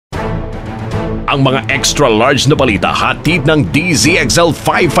Ang mga extra large na balita hatid ng DZXL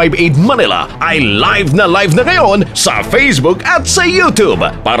 558 Manila ay live na ngayon sa Facebook at sa YouTube.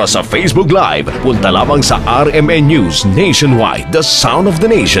 Para sa Facebook Live, punta lamang sa RMN News Nationwide, The Sound of the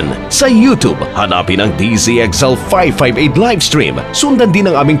Nation. Sa YouTube, hanapin ang DZXL 558 Livestream. Sundan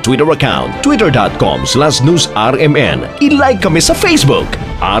din ang aming Twitter account, twitter.com/newsrmn. I-like kami sa Facebook,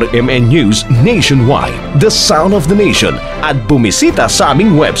 RMN News Nationwide, The Sound of the Nation, at bumisita sa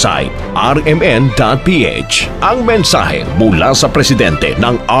aming website, rmn.ph. Ang mensahe mula sa presidente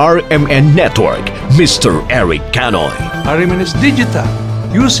ng RMN Network, Mr. Eric Canoy. RMN is digital.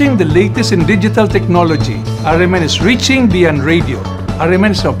 Using the latest in digital technology, RMN is reaching beyond radio.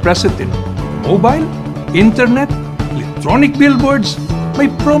 RMN is now present in mobile, internet, electronic billboards, may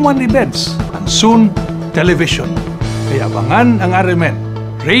promo and events, and soon, television. Kaya abangan ang RMN,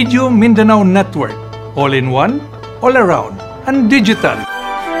 Radio Mindanao Network. All in one, all around, and digital.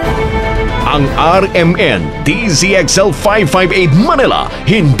 Ang RMN DZXL 558 Manila,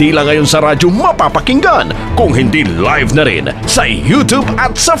 hindi lang ngayon sa radyo mapapakinggan, kung hindi live na rin sa YouTube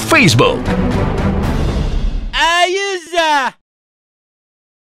at sa Facebook.